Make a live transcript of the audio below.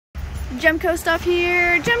Jehmco stuff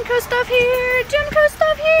here, Jehmco stuff here, Jehmco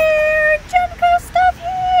stuff here, Jehmco stuff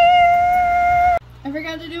here. I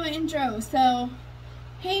forgot to do an intro, so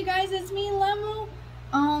hey guys, it's me, Lemu.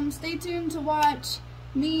 Stay tuned to watch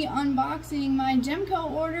me unboxing my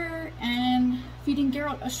Jehmco order and feeding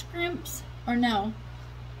Geralt a shrimps, or no,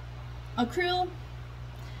 a krill.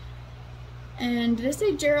 And did I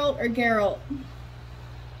say Geralt or Geralt?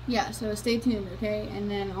 Yeah, so stay tuned, okay? And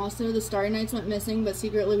then also the Starry Nights went missing, but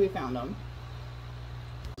secretly we found them.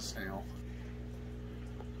 Snail.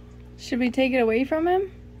 Should we take it away from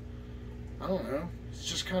him? I don't know. It's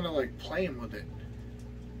just kind of like playing with it.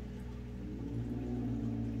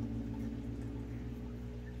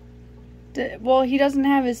 Well, he doesn't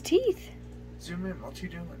have his teeth. Zoom in. What's he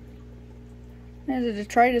doing? There's a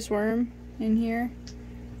detritus worm in here.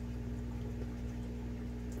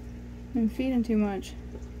 I'm feeding too much.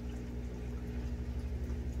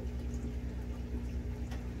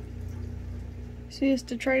 See this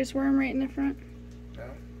detritus worm right in the front? No.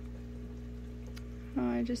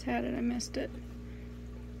 Oh, I just had it. I missed it.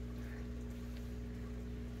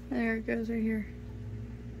 There it goes right here.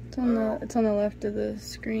 It's on the left of the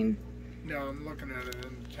screen. No, I'm looking at it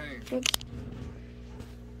in the tank. Whoops.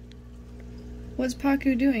 What's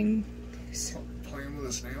Paku doing? Playing with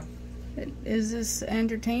a snail? Is this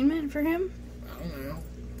entertainment for him? I don't know.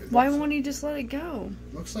 Why won't he just let it go?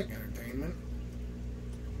 Looks like entertainment.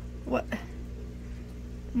 What?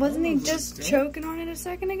 Wasn't he just choking on it a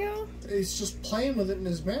second ago? He's just playing with it in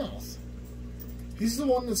his mouth. He's the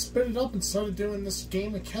one that spit it up and started doing this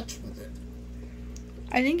game of catch with it.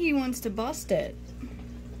 I think he wants to bust it.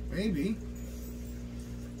 Maybe.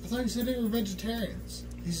 I thought he said they were vegetarians.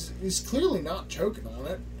 He's clearly not choking on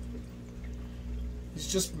it. He's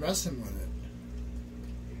just messing with it.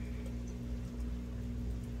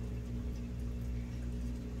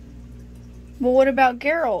 Well, what about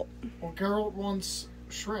Geralt? Well, Geralt wants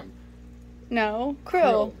shrimp. No,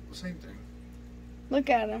 krill. Same thing. Look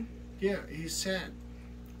at him. Yeah, he's sad.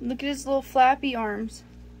 Look at his little flappy arms.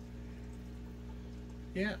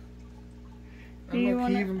 Yeah. And look,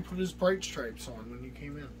 he even put his bright stripes on when you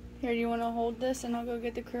came in. Here, do you want to hold this and I'll go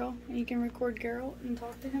get the krill? And you can record Geralt and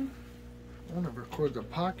talk to him? I want to record the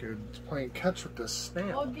pocket playing catch with this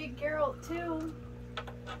snail. I'll get Geralt too.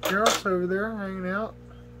 Geralt's over there hanging out.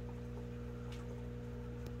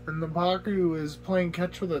 And the Paku is playing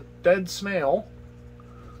catch with a dead snail.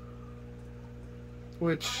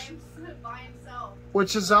 Which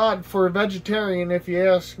is odd for a vegetarian if you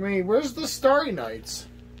ask me. Where's the Starry Nights?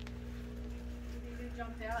 They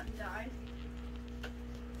jumped out and died.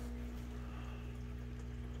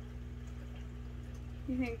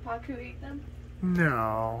 You think Paku ate them?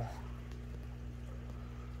 No.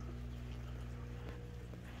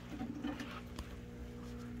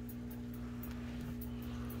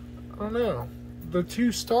 I don't know. The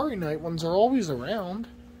two Starry Night ones are always around.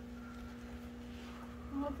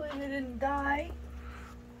 Hopefully they didn't die.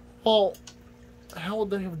 Well, how would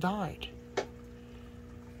they have died?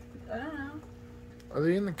 I don't know. Are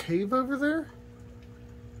they in the cave over there?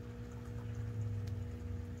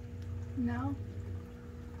 No.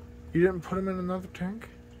 You didn't put them in another tank?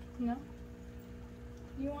 No.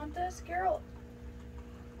 You want this, Geralt?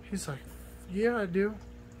 He's like, yeah, I do.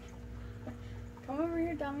 Come over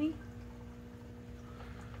here, dummy.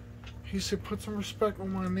 He said, put some respect on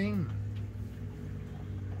my name.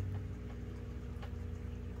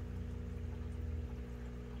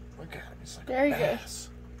 Look at him. He's like there a he bass. goes.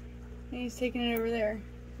 He's taking it over there.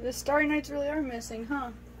 The Starry Nights really are missing,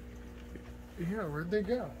 huh? Yeah, where'd they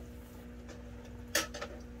go?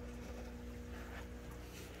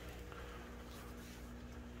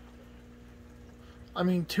 I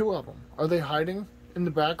mean, two of them. Are they hiding in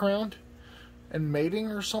the background and mating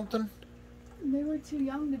or something? They were too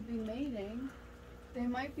young to be mating. They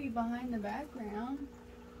might be behind the background.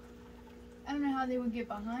 I don't know how they would get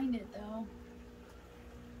behind it, though.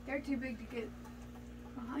 They're too big to get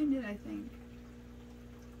behind it, I think.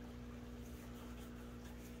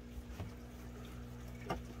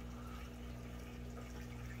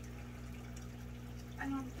 I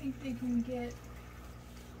don't think they can get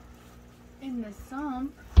in the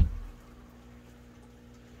sump.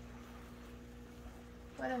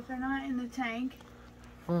 But if they're not in the tank,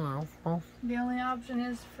 I don't know. Well, the only option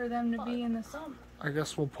is for them to be in the sump. I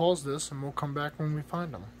guess we'll pause this and we'll come back when we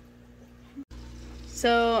find them.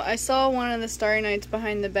 So I saw one of the Starry Nights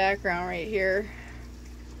behind the background right here.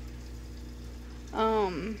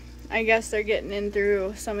 I guess they're getting in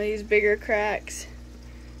through some of these bigger cracks.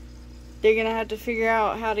 They're gonna have to figure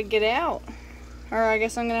out how to get out. Or I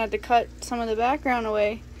guess I'm gonna have to cut some of the background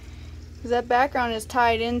away Because that background is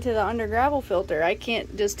tied into the under gravel filter. I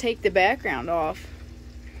can't just take the background off.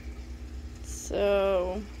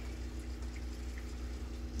 So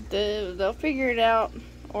they'll figure it out,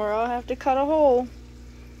 or I'll have to cut a hole.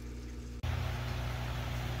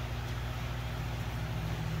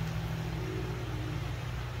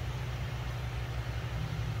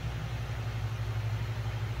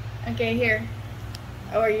 Okay, here.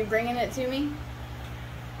 Oh, are you bringing it to me?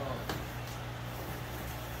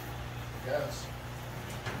 Yes.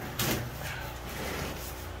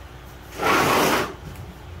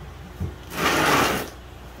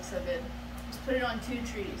 It's so good. Let's put it on 2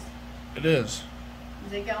 trees. It is.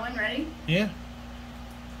 Is it going? Ready? Yeah.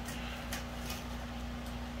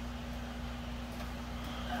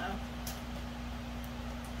 Uh-oh.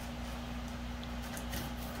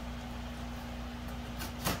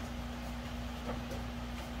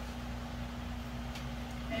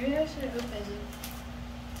 Maybe I should open.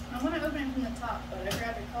 I want to open it from the top, but I'd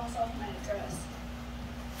rather cross off my address.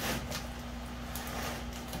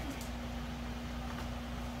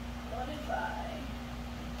 What if I?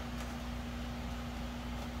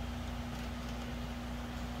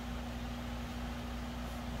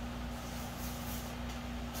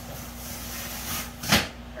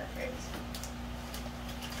 Perfect.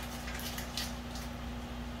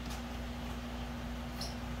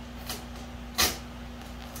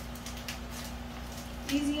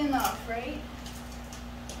 Easy enough, right?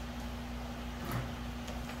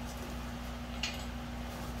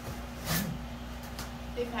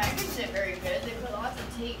 They packaged it very good. They put lots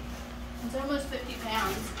of tape. It's almost 50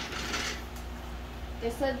 pounds. They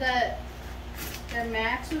said that their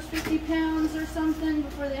max was 50 pounds or something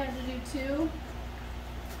before they had to do 2.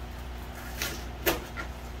 Or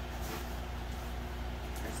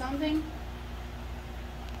something.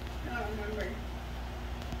 I don't remember.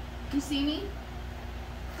 You see me?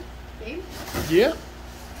 Babe? Yeah.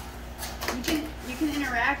 You can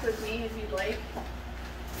interact with me if you'd like.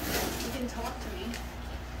 You can talk to me.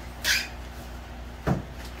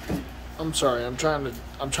 I'm sorry. I'm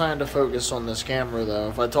trying to focus on this camera though.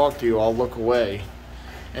 If I talk to you, I'll look away,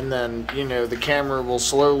 and then the camera will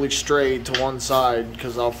slowly stray to one side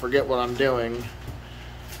because I'll forget what I'm doing.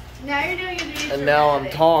 Now you're doing it to be dramatic. And now I'm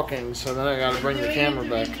talking, so then I gotta bring the camera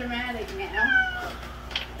back. Be dramatic now.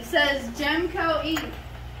 It says Jehmco Inc.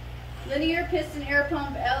 Linear piston air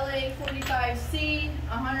pump LA45C,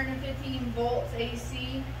 115 volts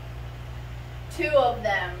AC. 2 of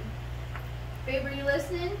them. Babe, are you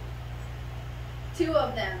listening? 2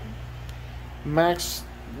 of them. Max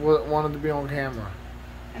wanted to be on camera.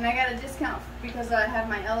 And I got a discount because I have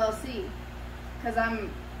my LLC. Because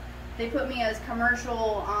they put me as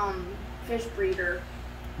commercial fish breeder.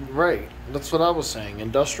 Right. That's what I was saying.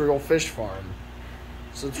 Industrial fish farm.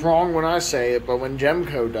 So it's wrong when I say it, but when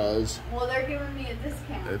Jehmco does... Well, they're giving me a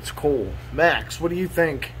discount. It's cool. Max, what do you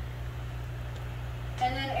think?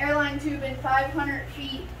 And then airline tube in 500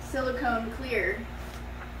 feet, silicone clear.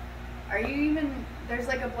 Are you even... There's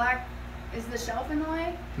like a black... Is the shelf in the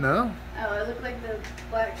way? No. Oh, it looked like the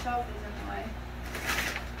black shelf is in the way.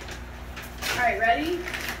 Alright, ready?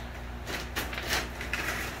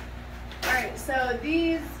 Alright, so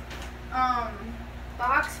these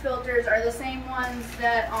box filters are the same ones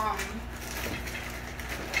that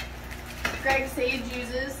Greg Sage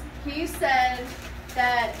uses. He said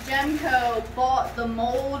that Jehmco bought the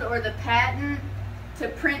mold or the patent to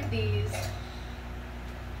print these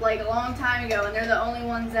like a long time ago, and they're the only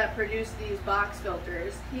ones that produce these box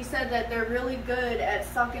filters. He said that they're really good at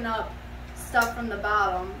sucking up stuff from the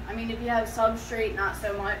bottom. I mean, if you have substrate, not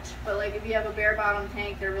so much, but like if you have a bare bottom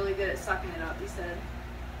tank, they're really good at sucking it up, he said.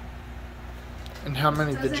 And how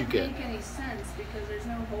many did you get? Doesn't make any sense because there's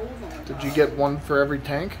no holes on the bottom. Did you get one for every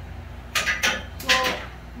tank? Well,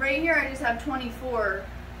 right here I just have 24,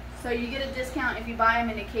 so you get a discount if you buy them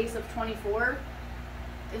in a case of 24.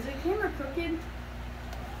 Is the camera crooked?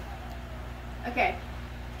 Okay,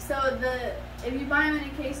 so if you buy them in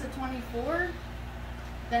a case of 24,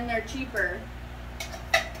 then they're cheaper.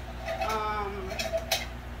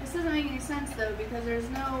 This doesn't make any sense though because there's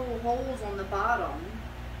no holes on the bottom.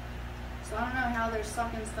 So I don't know how they're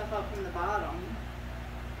sucking stuff up from the bottom.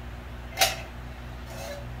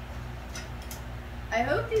 I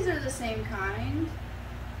hope these are the same kind.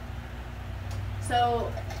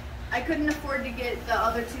 So I couldn't afford to get the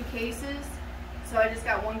other 2 cases, so I just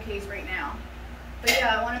got 1 case right now. But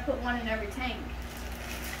yeah, I want to put 1 in every tank.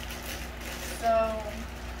 So,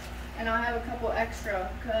 and I'll have a couple extra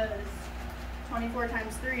because 24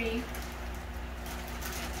 times 3 is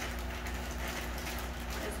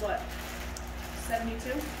what?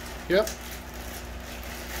 72? Yep.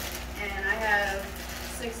 And I have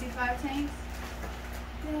 65 tanks?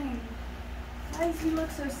 Dang. Why does he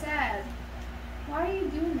look so sad? Why are you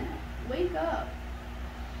doing that? Wake up.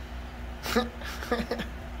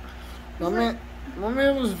 my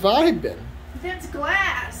man was vibing. That's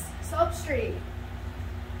glass. Substrate.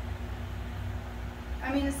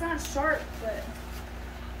 I mean, it's not sharp, but...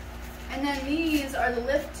 And then these are the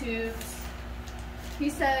lift tubes.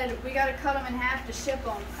 He said, we gotta cut them in half to ship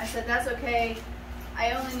them. I said, that's okay.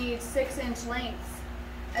 I only need 6-inch lengths.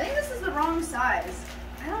 I think this is the wrong size.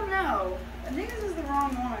 I don't know. I think this is the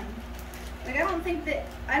wrong one. Like, I don't think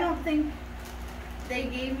they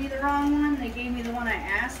gave me the wrong one. They gave me the one I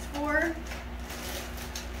asked for.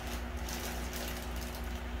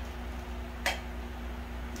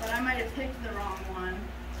 But I might have picked the wrong one.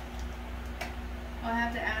 I'll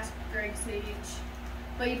have to ask Greg Sage.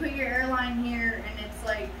 But you put your airline here, and it's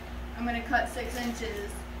like, I'm gonna cut 6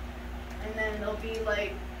 inches, and then they'll be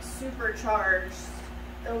like supercharged.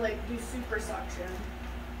 They'll like do super suction.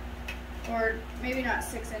 Or maybe not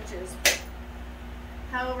 6 inches, but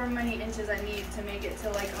however many inches I need to make it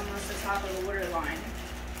to like almost the top of the water line.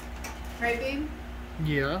 Right, babe?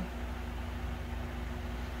 Yeah.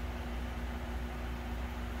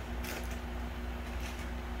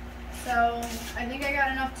 So I think I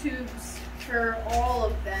got enough tubes for all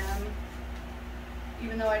of them,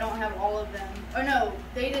 even though I don't have all of them. Oh no,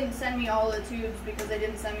 they didn't send me all the tubes because they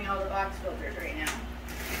didn't send me all the box filters right now.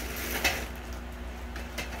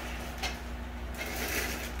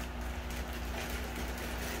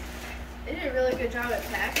 They did a really good job at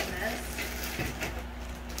packing this.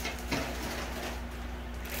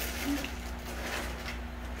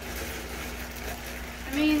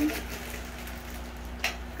 I mean,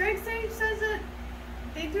 Greg Sage says that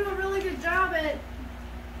they do a really good job at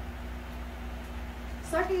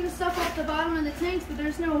sucking the stuff off the bottom of the tanks, but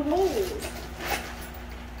there's no holes.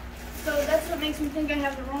 So that's what makes me think I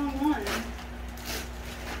have the wrong one.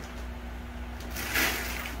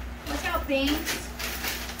 Look out, Banks.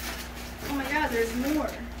 Oh my god, there's more.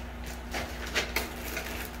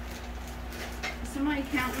 Is somebody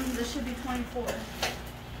counting? This should be 24.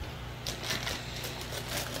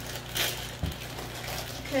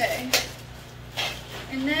 Okay.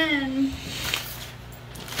 And then,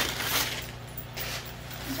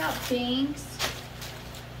 I got Banks.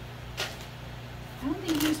 I don't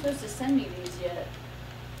think he was supposed to send me these yet.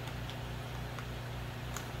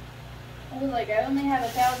 I was like, I only have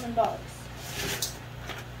 $1,000.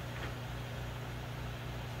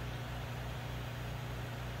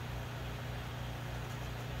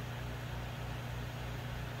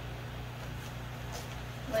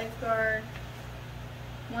 Lifeguard,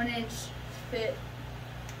 1-inch fit.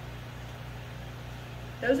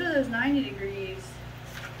 Those are those 90 degrees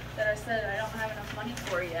that I said I don't have enough money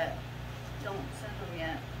for yet. Don't send them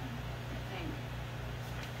yet, I think.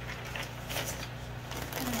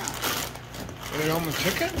 I don't know. Are they on the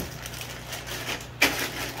ticket?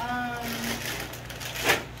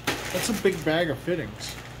 That's a big bag of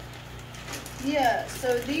fittings. Yeah,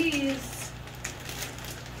 so these,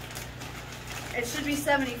 it should be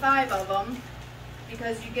 75 of them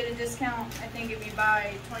because you get a discount, I think, if you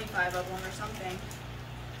buy 25 of them or something.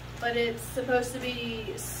 But it's supposed to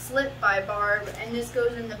be slip by barb, and this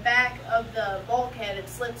goes in the back of the bulkhead. It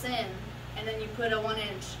slips in, and then you put a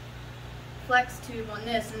 1-inch flex tube on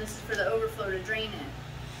this, and this is for the overflow to drain it.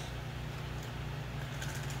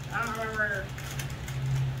 I don't remember.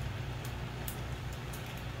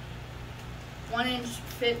 1-inch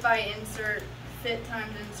fit by insert, fit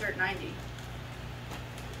times insert 90.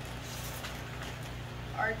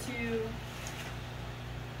 R2,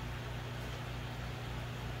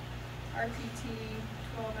 RTT,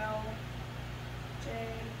 12L, J.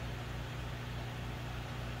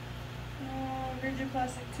 Rigid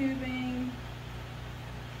plastic tubing.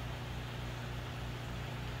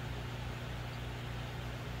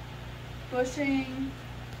 Bushing.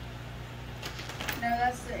 No,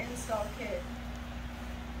 that's the install kit.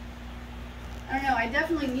 I don't know, I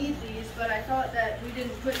definitely need these, but I thought that we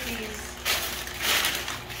didn't put these.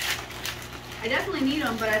 I definitely need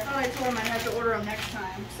them, but I thought I told him I'd have to order them next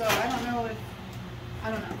time. So I don't know if,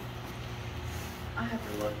 I don't know. I have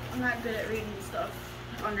to look. I'm not good at reading stuff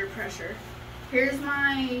under pressure. Here's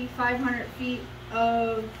my 500 feet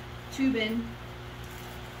of tubing,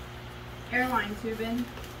 airline tubing,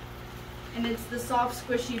 and it's the soft,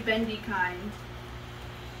 squishy, bendy kind.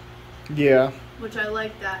 Yeah. Which I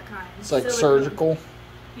like that kind. It's like silicone. surgical.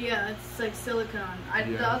 Yeah, it's like silicone. Yeah.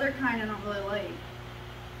 The other kind I don't really like.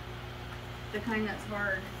 The kind that's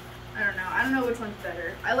hard. I don't know. I don't know which one's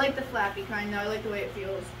better. I like the flappy kind though. I like the way it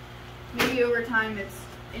feels. Maybe over time it's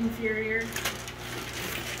inferior.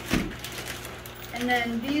 And And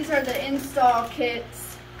then these are the install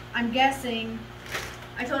kits. I'm guessing.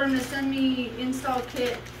 I told him to send me install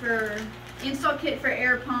kit for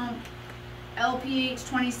air pump, LPH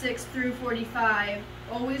 26 through 45.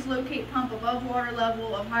 Always locate pump above water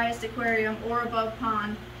level of highest aquarium or above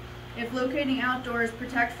pond. If locating outdoors,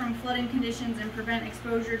 protect from flooding conditions and prevent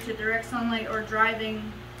exposure to direct sunlight or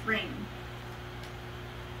driving rain.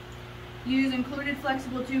 Use included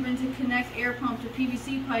flexible tubing to connect air pump to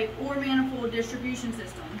PVC pipe or manifold distribution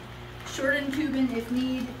system. Shorten tubing if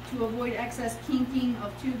need to avoid excess kinking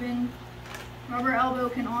of tubing. Rubber elbow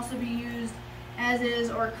can also be used as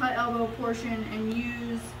is or cut elbow portion and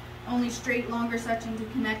use only straight longer section to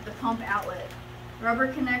connect the pump outlet.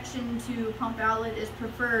 Rubber connection to pump outlet is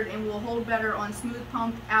preferred and will hold better on smooth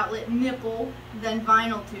pump outlet nipple than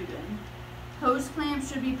vinyl tubing. Hose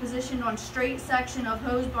clamps should be positioned on straight section of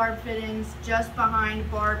hose barb fittings just behind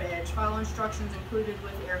barb edge. Follow instructions included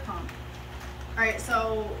with air pump. Alright,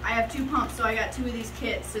 so I have 2 pumps, so I got 2 of these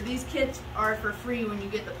kits. So these kits are for free when you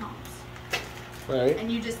get the pumps. Right.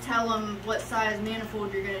 And you just tell them what size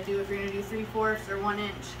manifold you're going to do, if you're going to do 3/4 or 1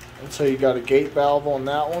 inch. And so you got a gate valve on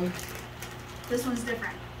that one? This one's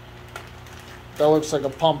different. That looks like a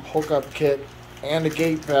pump hookup kit and a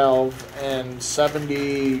gate valve and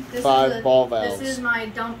 75 ball valves. This is my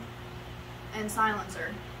dump and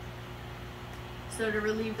silencer. So to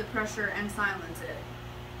relieve the pressure and silence it.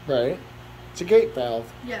 Right. It's a gate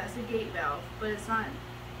valve. Yeah, it's a gate valve, but it's not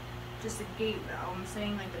just a gate valve. I'm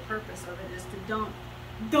saying like the purpose of it is to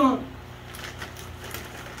dump.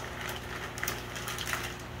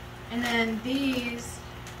 And then these,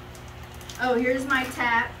 oh, here's my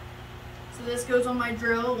tap. So this goes on my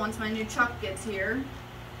drill once my new chuck gets here.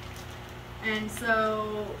 And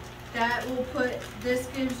so that will this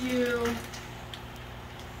gives you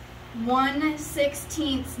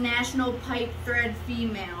 1/16 National Pipe Thread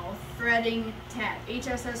Female Threading Tap,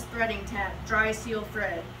 HSS Threading Tap, Dry Seal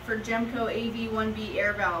Thread for Jehmco AV1B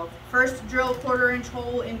air valve. First drill 1/4 inch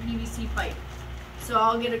hole in PVC pipe. So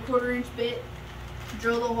I'll get a 1/4 inch bit,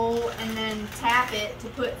 drill the hole, and then tap it to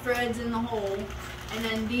put threads in the hole. And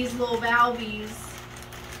then these little valves, these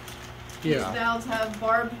valves have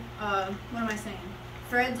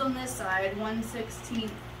threads on this side, 1/16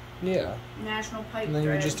 National Pipe And then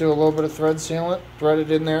thread. you just do a little bit of thread sealant, thread it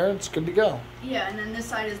in there, it's good to go. Yeah, and then this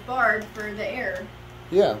side is barred for the air.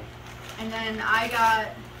 Yeah. And then I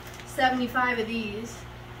got 75 of these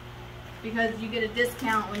because you get a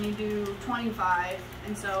discount when you do 25,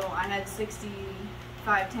 and so I had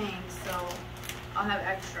 65 tanks, so I'll have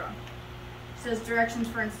extra. It says directions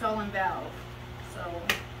for installing valve. So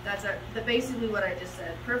that's basically what I just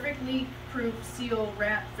said. Perfect leak-proof seal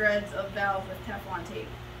wrap threads of valve with Teflon tape.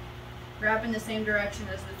 Wrap in the same direction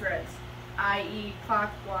as the threads, i.e.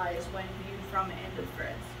 clockwise when viewed from end of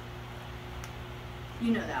threads.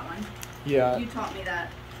 You know that one. Yeah. You taught me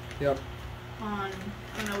that. Yep. I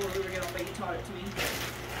don't know where we were going, but you taught it to me.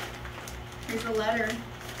 Here's a letter.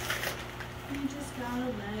 You just got a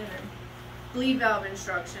letter. Bleed valve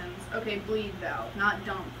instructions. Okay, bleed valve, not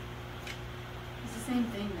dump. It's the same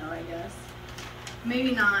thing though, I guess.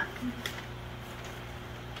 Maybe not.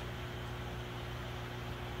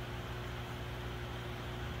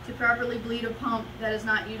 To properly bleed a pump that is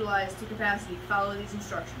not utilized to capacity, follow these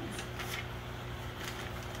instructions.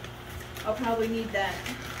 I'll probably need that.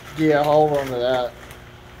 Yeah, I'll run to that.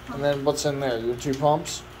 And then what's in there? Your 2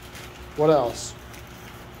 pumps? What else?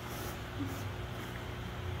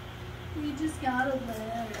 We just got a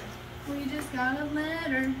letter. We just got a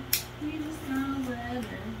letter. We just got a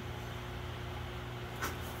letter.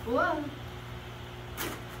 Whoa.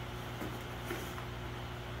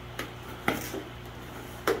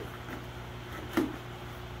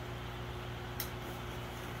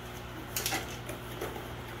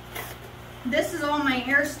 This is all my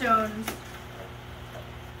air stones.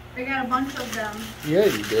 I got a bunch of them. Yeah,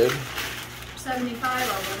 you did. 75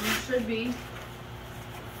 of them, should be.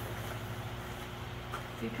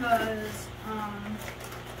 Because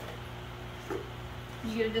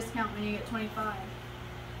you get a discount when you get 25.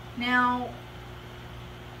 Now,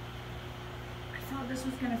 I thought this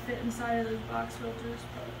was going to fit inside of those box filters,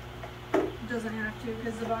 but it doesn't have to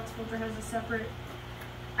because the box filter has a separate.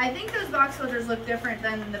 I think those box filters look different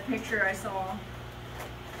than the picture I saw.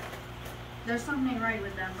 There's something right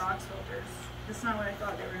with them box filters. That's not what I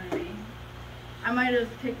thought they were going to be. I might have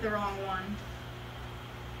picked the wrong one.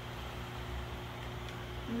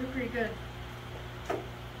 They look pretty good.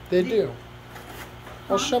 They do.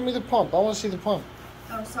 Well, show me the pump. I want to see the pump.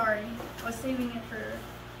 Oh, sorry. I was saving it for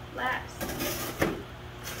last.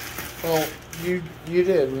 Well, you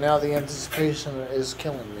did. Now the anticipation is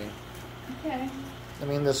killing me. Okay. I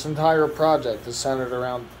mean, this entire project is centered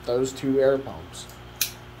around those 2 air pumps.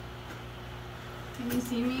 Can you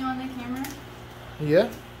see me on the camera? Yeah.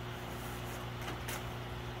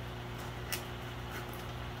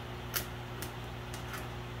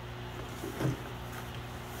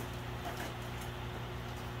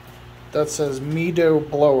 That says Meadow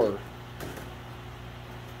blower.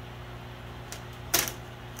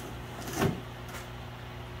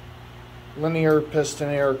 Linear piston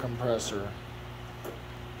air compressor.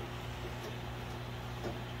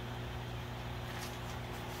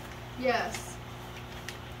 Yes.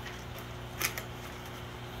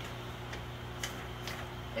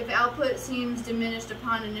 If output seems diminished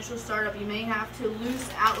upon initial startup, you may have to loose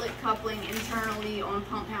outlet coupling internally on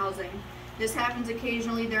pump housing. This happens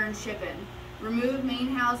occasionally during shipping. Remove main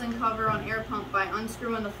housing cover on air pump by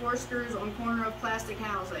unscrewing the 4 screws on corner of plastic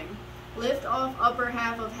housing. Lift off upper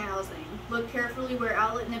half of housing. Look carefully where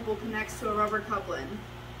outlet nipple connects to a rubber coupling.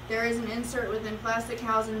 There is an insert within plastic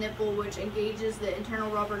housing nipple which engages the internal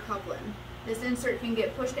rubber coupling. This insert can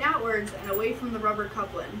get pushed outwards and away from the rubber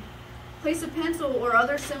coupling. Place a pencil or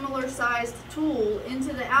other similar sized tool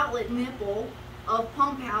into the outlet nipple of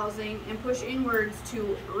pump housing and push inwards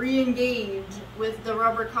to re-engage with the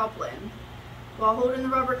rubber coupling while holding the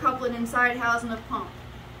rubber coupling inside housing of pump.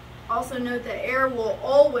 Also note that air will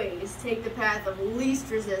always take the path of least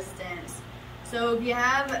resistance. So if you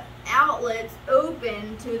have outlets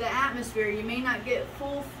open to the atmosphere, you may not get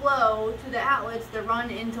full flow to the outlets that run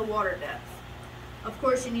into water depth. Of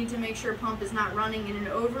course, you need to make sure pump is not running in an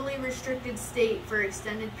overly restricted state for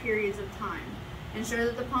extended periods of time. Ensure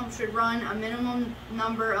that the pump should run a minimum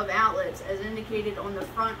number of outlets as indicated on the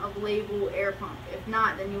front of label air pump. If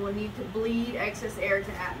not, then you will need to bleed excess air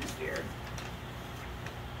to atmosphere.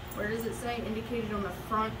 Where does it say? Indicated on the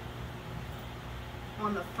front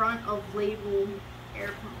of label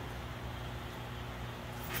air pump.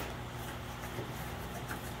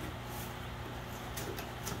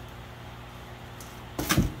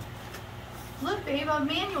 Look, babe, a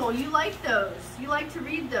manual. You like those. You like to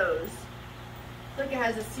read those. Look, it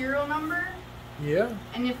has a serial number. Yeah.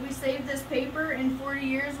 And if we save this paper in 40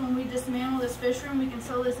 years when we dismantle this fish room, we can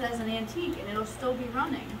sell this as an antique and it'll still be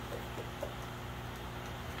running.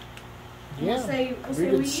 Yeah. We'll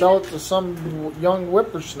we could sell it to some young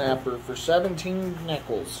whippersnapper for 17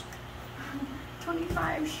 nickels.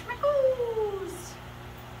 25 schmickles.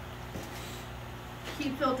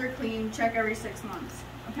 Keep filter clean. Check every 6 months.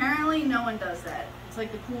 Apparently, no one does that. It's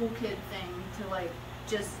like the cool kid thing to like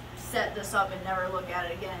just set this up and never look at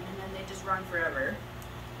it again, and then they just run forever.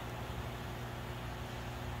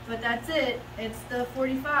 But that's it. It's the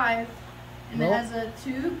 45, and it has a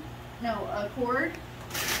a cord,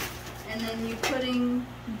 and then you putting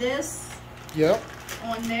this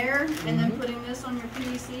on there, and then putting this on your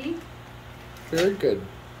PVC. Very good.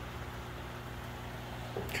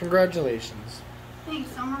 Congratulations.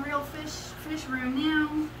 Thanks. I'm a real fish room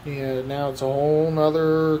now. Yeah, now it's a whole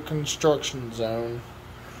nother construction zone.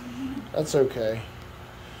 That's okay.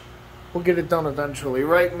 We'll get it done eventually,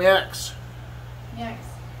 right, Max? Yes.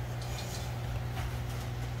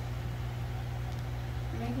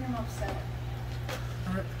 You're making him upset.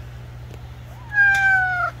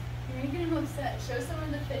 You're making him upset. Show some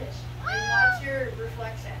of the fish and watch your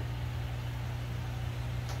reflection.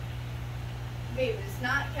 Babe, it's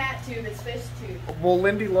not cat tube, it's fish tube. Well,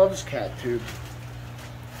 Lindy loves cat tube.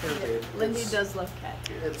 Yeah, Lindy does love cat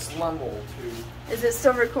tube. It's Lemel tube. Is it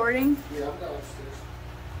still recording? Yeah, I'm downstairs.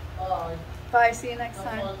 Bye. Bye, see you next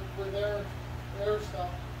time. Fun with their stuff.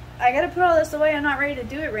 I gotta put all this away, I'm not ready to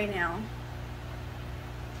do it right now.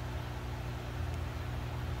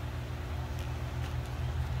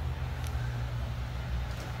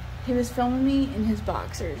 He was filming me in his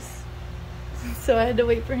boxers, so I had to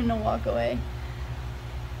wait for him to walk away.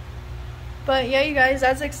 But yeah, you guys,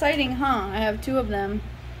 that's exciting, huh? I have 2 of them.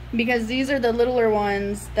 Because these are the littler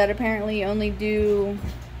ones that apparently only do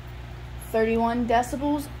 31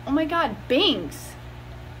 decibels. Oh my god, Binks!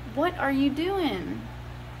 What are you doing?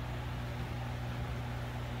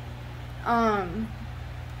 Let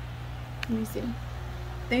me see.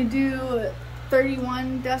 They do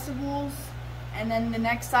 31 decibels, and then the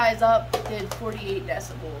next size up did 48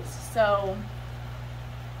 decibels. So,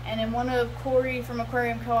 and in one of Corey from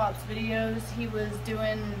Aquarium Co-op's videos, he was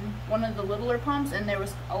doing one of the littler pumps, and there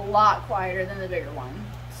was a lot quieter than the bigger one.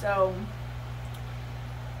 So,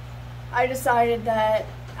 I decided that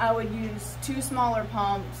I would use 2 smaller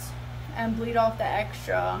pumps and bleed off the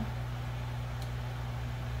extra,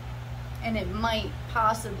 and it might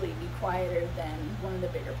possibly be quieter than one of the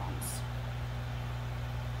bigger pumps.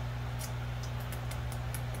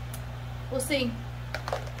 We'll see.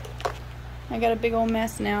 I got a big old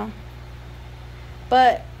mess now.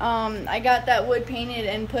 But I got that wood painted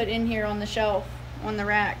and put in here on the shelf, on the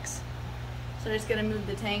racks. So I just gotta move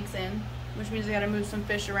the tanks in, which means I gotta move some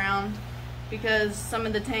fish around because some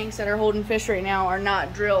of the tanks that are holding fish right now are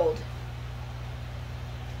not drilled.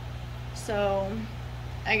 So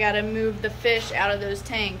I gotta move the fish out of those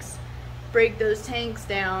tanks, break those tanks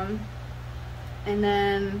down, and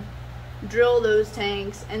then drill those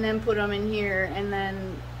tanks and then put them in here and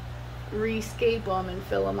then rescape them and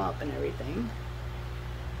fill them up and everything.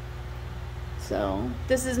 So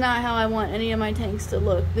this is not how I want any of my tanks to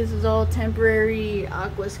look. This is all temporary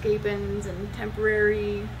aquascapings and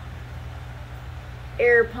temporary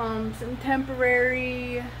air pumps and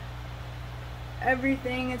temporary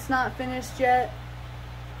everything. It's not finished yet.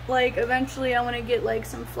 Like eventually I want to get like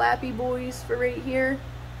some flappy boys for right here,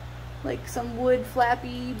 like some wood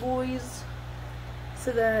flappy boys,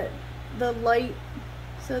 so that the light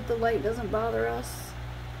doesn't bother us.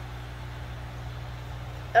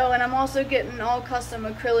 Oh, and I'm also getting all custom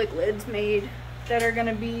acrylic lids made that are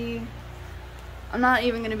gonna be, I'm not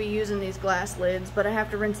even gonna be using these glass lids, but I have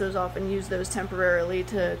to rinse those off and use those temporarily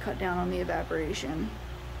to cut down on the evaporation.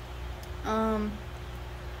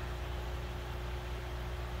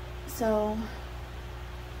 So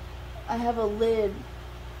I have a lid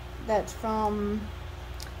that's from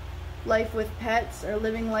Life with Pets or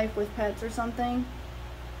Living Life with Pets or something,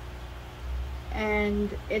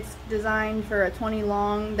 and it's designed for a 20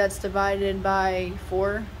 long that's divided by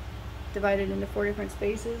 4, divided into 4 different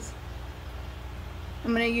spaces.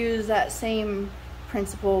 I'm gonna use that same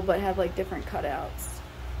principle but have like different cutouts.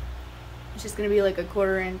 It's just gonna be like a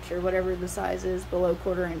 1/4 inch or whatever the size is, below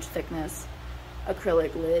 1/4 inch thickness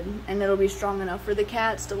acrylic lid, and it'll be strong enough for the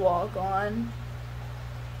cats to walk on,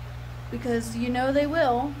 because you know they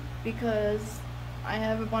will, because I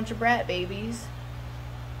have a bunch of brat babies.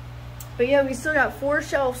 But yeah, we still got 4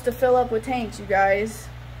 shelves to fill up with tanks, you guys.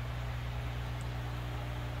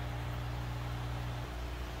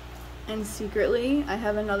 And secretly, I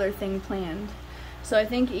have another thing planned. So I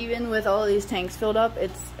think even with all these tanks filled up,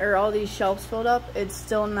 or all these shelves filled up, it's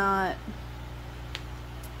still not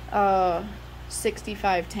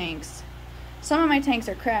 65 tanks. Some of my tanks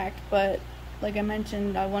are cracked, but like I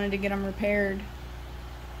mentioned, I wanted to get them repaired.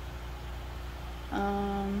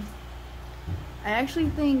 I actually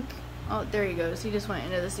think, oh, there he goes. He just went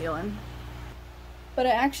into the ceiling. But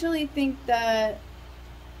I actually think that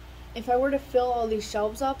if I were to fill all these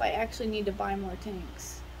shelves up, I actually need to buy more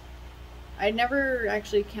tanks. I never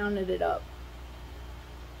actually counted it up,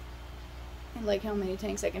 and like how many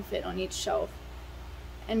tanks I can fit on each shelf.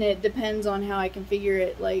 And it depends on how I configure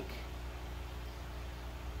it. Like,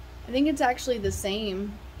 I think it's actually the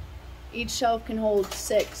same. Each shelf can hold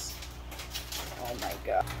 6. Oh my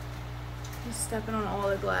god. He's stepping on all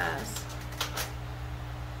the glass.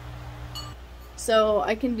 So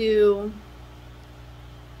I can do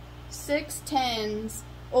 6 10s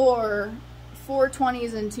or 4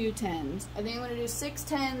 20s and 2 10s. I think I'm going to do 6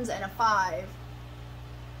 10s and a 5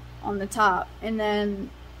 on the top, and then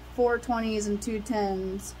 4 20s and 2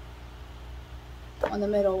 10s on the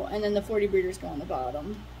middle, and then the 40 breeders go on the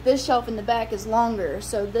bottom. This shelf in the back is longer,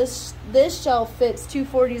 so this shelf fits 2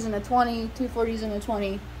 40s and a 20, 2 40s and a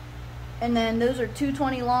 20, and then those are 2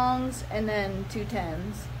 20 longs and then 2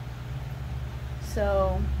 10s.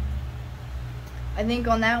 So I think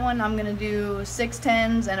on that one I'm gonna do 6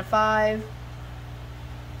 10s and a 5.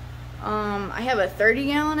 I have a 30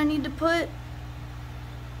 gallon I need to put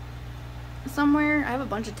somewhere. I have a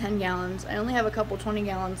bunch of 10 gallons. I only have a couple 20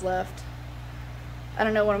 gallons left. I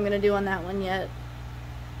don't know what I'm gonna do on that one yet.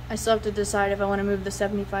 I still have to decide if I want to move the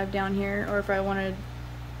 75 down here or if I want to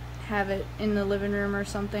have it in the living room or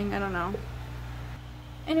something. I don't know.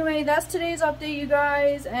 Anyway, that's today's update, you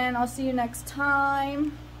guys, and I'll see you next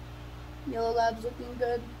time. Yellow Lab's looking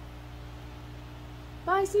good.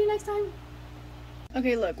 Bye, see you next time.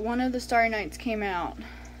 Okay, look, one of the Starry Nights came out,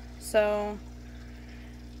 so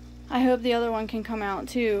I hope the other one can come out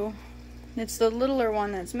too. It's the littler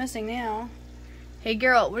one that's missing now. Hey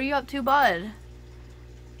Geralt, what are you up to, bud?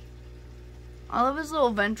 I love his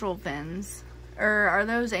little ventral fins. Or are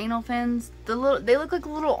those anal fins? They look like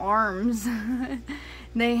little arms.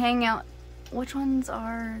 They hang out. Which ones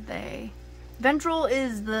are they? Ventral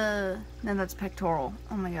is no, that's pectoral.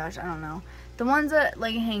 Oh my gosh, I don't know. The ones that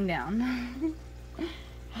like hang down.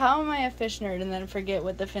 How am I a fish nerd and then forget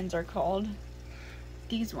what the fins are called?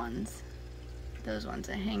 These ones. Those ones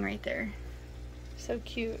that hang right there. So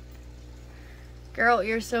cute. Geralt,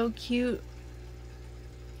 you're so cute.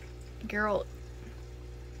 Geralt,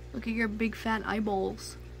 look at your big fat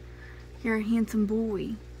eyeballs. You're a handsome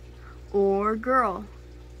boy. Or girl.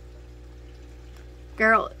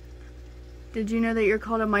 Geralt, did you know that you're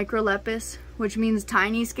called a microlepis, which means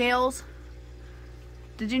tiny scales?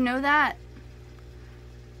 Did you know that?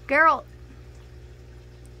 Geralt,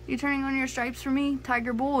 you turning on your stripes for me?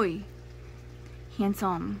 Tiger boy.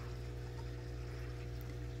 Handsome.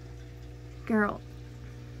 Geralt.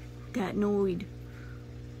 Datnoid.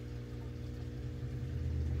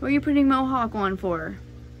 What are you putting Mohawk on for?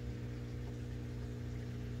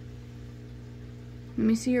 Let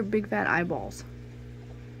me see your big fat eyeballs.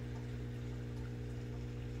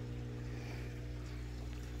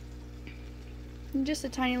 You're just a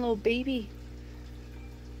tiny little baby.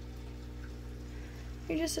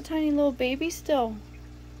 You're just a tiny little baby still.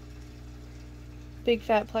 Big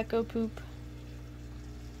fat pleco poop.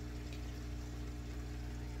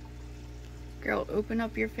 Girl, open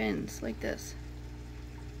up your fins like this.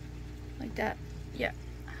 Like that. Yeah.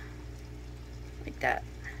 Like that.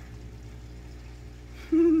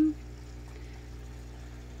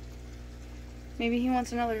 Maybe he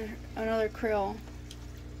wants another krill.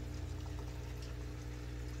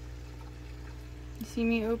 You see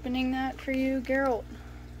me opening that for you, Geralt?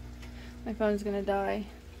 My phone's gonna die.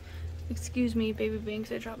 Excuse me, baby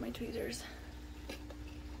Binks, I dropped my tweezers.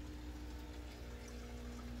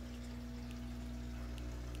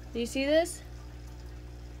 Do you see this?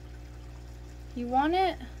 You want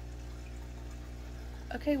it?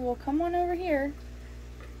 Okay, well come on over here.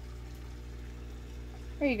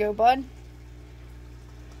 There you go, bud.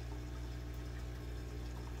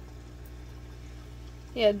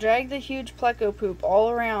 Yeah, drag the huge pleco poop all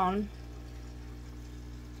around.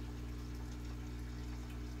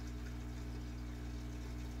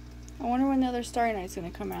 I wonder when the other Starry Night's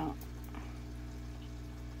gonna come out.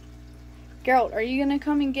 Geralt, are you gonna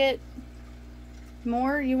come and get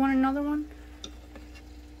more? You want another one?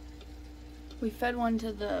 We fed one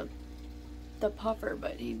to the puffer,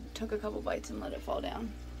 but he took a couple bites and let it fall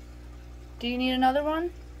down. Do you need another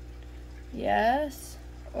one? Yes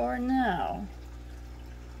or no?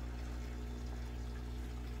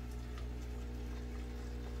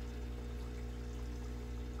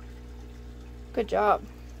 Good job.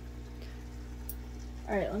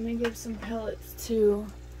 Alright, let me give some pellets to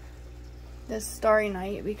this Starry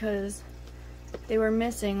Night because they were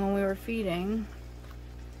missing when we were feeding.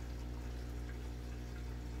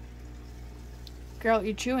 Girl,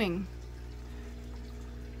 you chewing.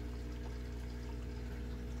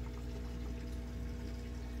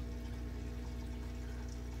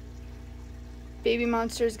 Baby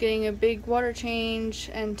Monster's getting a big water change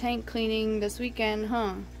and tank cleaning this weekend,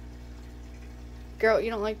 huh? Girl,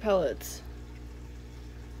 you don't like pellets.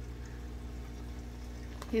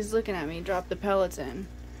 He's looking at me. Drop the pellets in.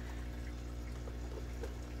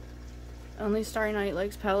 Only Starry Night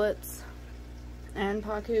likes pellets. And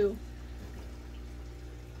Paku.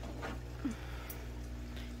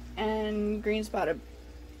 And Green Spotted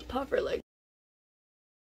Puffer likes